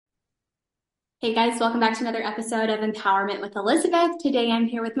Hey guys, welcome back to another episode of Empowerment with Elizabeth. Today I'm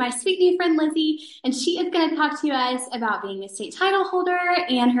here with my sweet new friend Lizzie, and she is going to talk to us about being a state title holder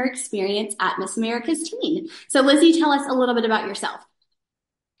and her experience at Miss America's Teen. So Lizzie, tell us a little bit about yourself.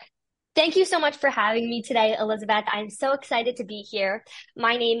 Thank you so much for having me today, Elizabeth. I'm so excited to be here.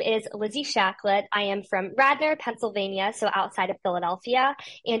 My name is Lizzie Shacklett. I am from Radnor, Pennsylvania, so outside of Philadelphia,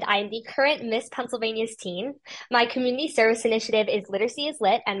 and I'm the current Miss Pennsylvania's Teen. My community service initiative is Literacy is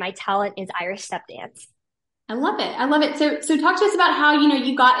Lit, and my talent is Irish step dance. I love it. I love it. So talk to us about how,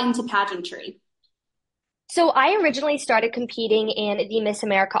 you got into pageantry. So I originally started competing in the Miss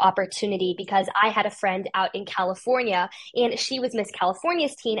America opportunity because I had a friend out in California and she was Miss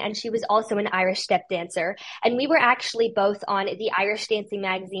California's teen and she was also an Irish step dancer. And we were actually both on the Irish Dancing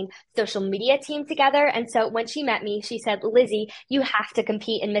Magazine social media team together. And so when she met me, she said, Lizzie, you have to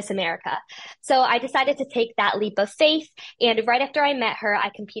compete in Miss America. So I decided to take that leap of faith. And right after I met her, I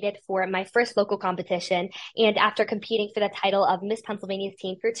competed for my first local competition. And after competing for the title of Miss Pennsylvania's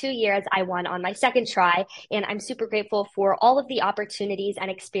teen for 2 years, I won on my second try. And I'm super grateful for all of the opportunities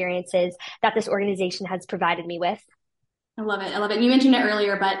and experiences that this organization has provided me with. I love it. I love it. And you mentioned it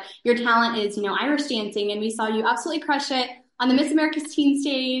earlier, but your talent is, Irish dancing, and we saw you absolutely crush it on the Miss America's Teen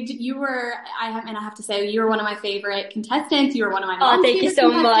stage. I have to say, you were one of my favorite contestants. You were one of my Oh, mom's thank you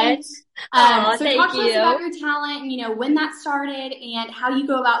favorite so much. contestants. Oh, So thank talk to us about you. your talent, and, when that started and how you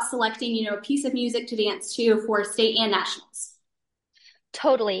go about selecting, a piece of music to dance to for state and nationals.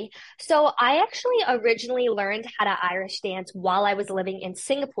 Totally. So I actually originally learned how to Irish dance while I was living in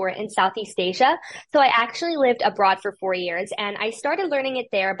Singapore in Southeast Asia. So I actually lived abroad for 4 years and I started learning it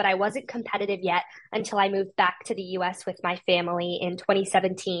there, but I wasn't competitive yet until I moved back to the US with my family in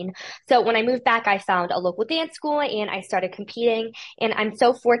 2017. So when I moved back, I found a local dance school and I started competing. And I'm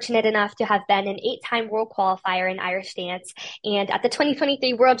so fortunate enough to have been an 8-time world qualifier in Irish dance. And at the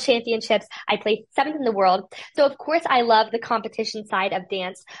 2023 World Championships, I placed seventh in the world. So of course, I love the competition side of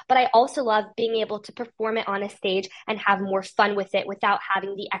dance, but I also love being able to perform it on a stage and have more fun with it without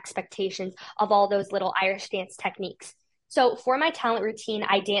having the expectations of all those little Irish dance techniques. So for my talent routine,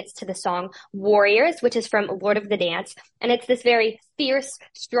 I dance to the song Warriors, which is from Lord of the Dance. And it's this very fierce,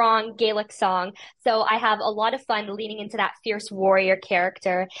 strong Gaelic song. So I have a lot of fun leaning into that fierce warrior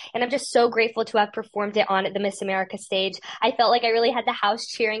character. And I'm just so grateful to have performed it on the Miss America stage. I felt like I really had the house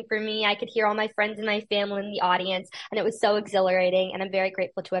cheering for me. I could hear all my friends and my family in the audience. And it was so exhilarating. And I'm very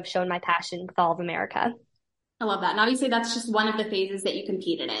grateful to have shown my passion with all of America. I love that. And obviously that's just one of the phases that you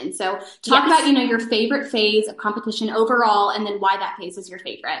competed in. So talk about, Yes. your favorite phase of competition overall and then why that phase is your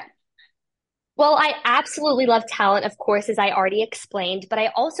favorite. Well, I absolutely love talent, of course, as I already explained, but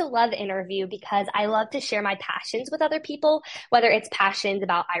I also love interview because I love to share my passions with other people, whether it's passions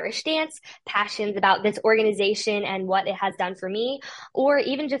about Irish dance, passions about this organization and what it has done for me, or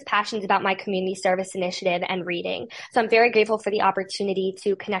even just passions about my community service initiative and reading. So I'm very grateful for the opportunity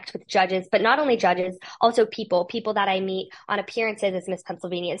to connect with judges, but not only judges, also people that I meet on appearances as Miss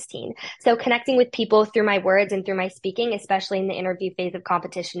Pennsylvania's teen. So connecting with people through my words and through my speaking, especially in the interview phase of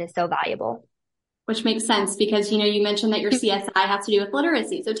competition, is so valuable. Which makes sense because, you mentioned that your CSI has to do with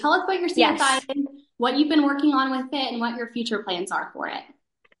literacy. So tell us what your CSI Yes. is, what you've been working on with it, and what your future plans are for it.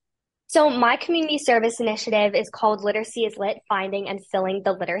 So my community service initiative is called Literacy is Lit, Finding and Filling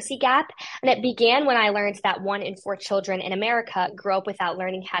the Literacy Gap. And it began when I learned that 1 in 4 children in America grew up without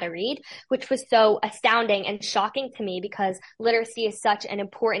learning how to read, which was so astounding and shocking to me because literacy is such an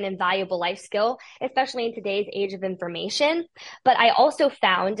important and valuable life skill, especially in today's age of information. But I also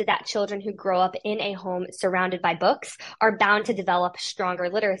found that children who grow up in a home surrounded by books are bound to develop stronger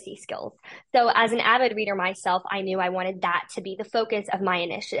literacy skills. So as an avid reader myself, I knew I wanted that to be the focus of my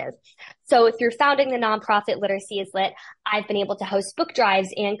initiative. So through founding the nonprofit Literacy is Lit, I've been able to host book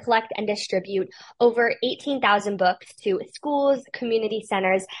drives and collect and distribute over 18,000 books to schools, community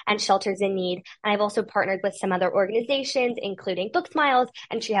centers, and shelters in need. And I've also partnered with some other organizations, including Book Smiles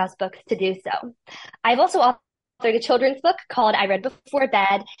and Treehouse Books to do so. I've also authored a children's book called I Read Before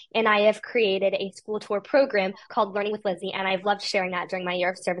Bed, and I have created a school tour program called Learning with Lizzie, and I've loved sharing that during my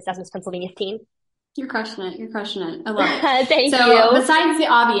year of service as Miss Pennsylvania's teen. You're crushing it. You're crushing it. I love it. Thank So you. besides the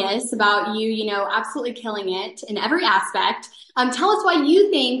obvious about you, absolutely killing it in every aspect, tell us why you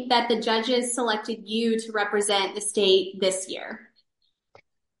think that the judges selected you to represent the state this year.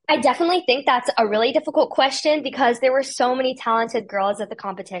 I definitely think that's a really difficult question because there were so many talented girls at the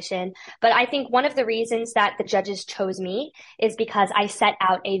competition. But I think one of the reasons that the judges chose me is because I set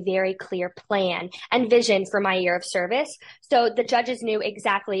out a very clear plan and vision for my year of service. So the judges knew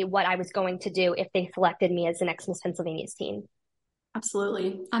exactly what I was going to do if they selected me as the next Miss Pennsylvania's teen.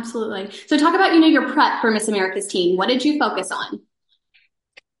 Absolutely. Absolutely. So talk about, your prep for Miss America's Teen. What did you focus on?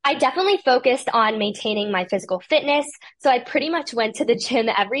 I I definitely focused on maintaining my physical fitness. So I pretty much went to the gym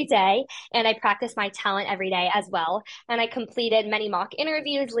every day and I practiced my talent every day as well. And I completed many mock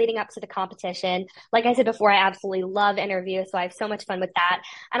interviews leading up to the competition. Like I said before, I absolutely love interviews. So I have so much fun with that.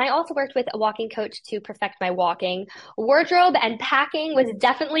 And I also worked with a walking coach to perfect my walking. Wardrobe and packing was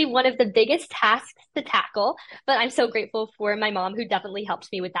definitely one of the biggest tasks to tackle, but I'm so grateful for my mom who definitely helped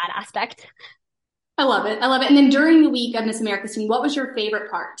me with that aspect. I love it. I love it. And then during the week of Miss America's Teen, what was your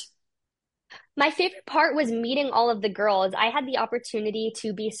favorite part? My favorite part was meeting all of the girls. I had the opportunity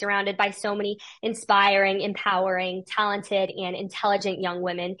to be surrounded by so many inspiring, empowering, talented, and intelligent young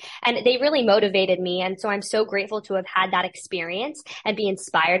women, and they really motivated me. And so I'm so grateful to have had that experience and be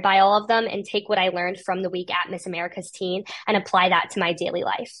inspired by all of them and take what I learned from the week at Miss America's Teen and apply that to my daily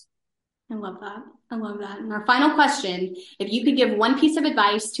life. I love that. I love that. And our final question, if you could give one piece of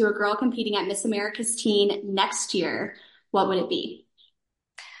advice to a girl competing at Miss America's Teen next year, what would it be?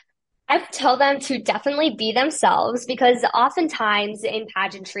 I would tell them to definitely be themselves because oftentimes in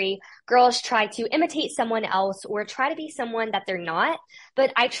pageantry, girls try to imitate someone else or try to be someone that they're not.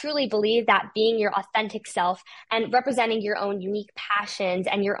 But I truly believe that being your authentic self and representing your own unique passions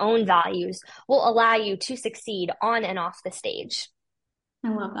and your own values will allow you to succeed on and off the stage. I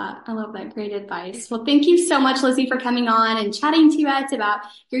love that. I love that. Great advice. Well, thank you so much, Lizzie, for coming on and chatting to us about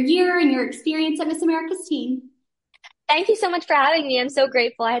your year and your experience at Miss America's Teen. Thank you so much for having me. I'm so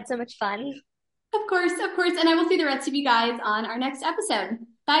grateful. I had so much fun. Of course, of course. And I will see the rest of you guys on our next episode.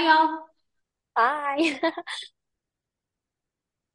 Bye, y'all. Bye.